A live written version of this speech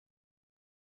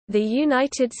The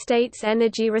United States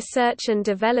Energy Research and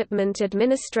Development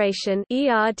Administration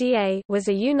 (ERDA) was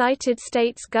a United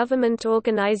States government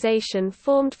organization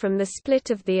formed from the split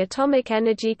of the Atomic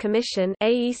Energy Commission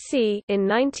 (AEC) in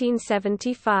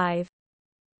 1975.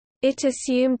 It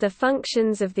assumed the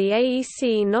functions of the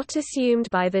AEC not assumed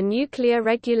by the Nuclear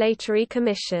Regulatory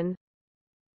Commission.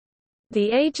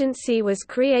 The agency was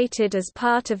created as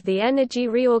part of the Energy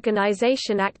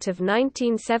Reorganization Act of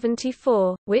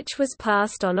 1974, which was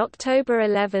passed on October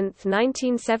 11,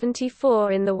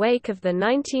 1974 in the wake of the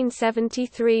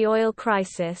 1973 oil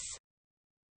crisis.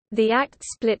 The Act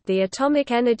split the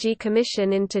Atomic Energy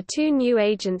Commission into two new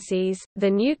agencies. The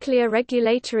Nuclear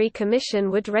Regulatory Commission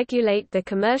would regulate the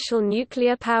commercial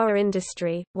nuclear power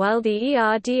industry, while the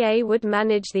ERDA would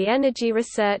manage the energy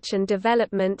research and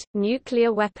development,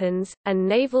 nuclear weapons, and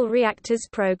naval reactors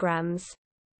programs.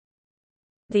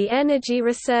 The Energy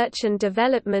Research and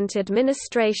Development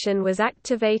Administration was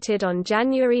activated on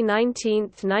January 19,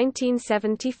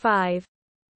 1975.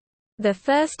 The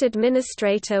first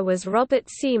administrator was Robert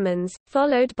Siemens,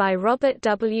 followed by Robert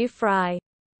W. Fry.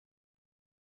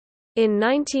 In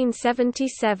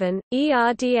 1977,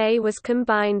 ERDA was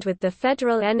combined with the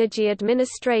Federal Energy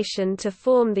Administration to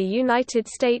form the United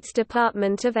States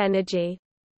Department of Energy.